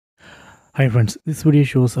Hi friends, this video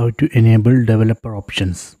shows how to enable developer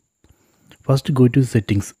options. First go to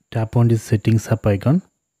settings, tap on this settings up icon,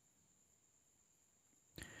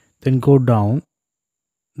 then go down,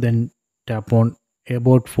 then tap on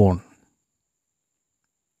about phone,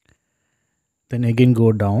 then again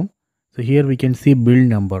go down. So here we can see build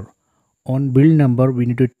number. On build number we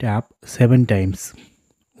need to tap 7 times.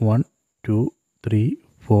 1, 2, 3,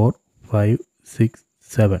 4, 5, 6,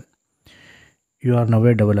 7. You are now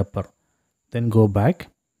a developer. Then go back,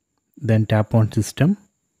 then tap on system,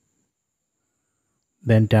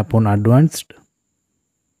 then tap on advanced,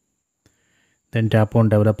 then tap on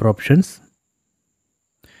developer options.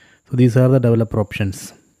 So these are the developer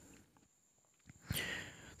options.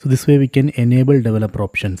 So this way we can enable developer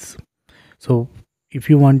options. So if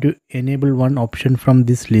you want to enable one option from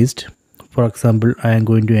this list, for example, I am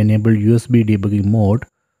going to enable USB debugging mode.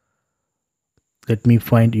 Let me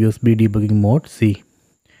find USB debugging mode. See,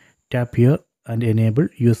 tap here and enable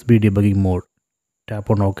USB debugging mode. Tap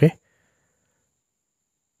on OK.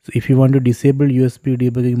 So if you want to disable USB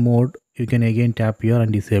debugging mode, you can again tap here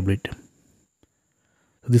and disable it.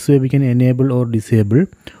 So this way we can enable or disable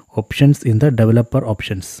options in the developer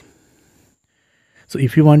options. So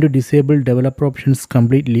if you want to disable developer options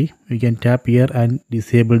completely, you can tap here and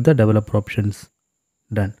disable the developer options.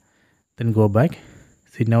 Done. Then go back.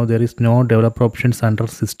 See, now there is no developer options under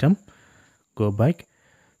system. Go back.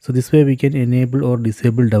 So this way we can enable or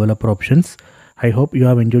disable developer options. I hope you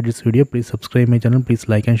have enjoyed this video. Please subscribe my channel. Please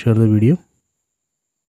like and share the video.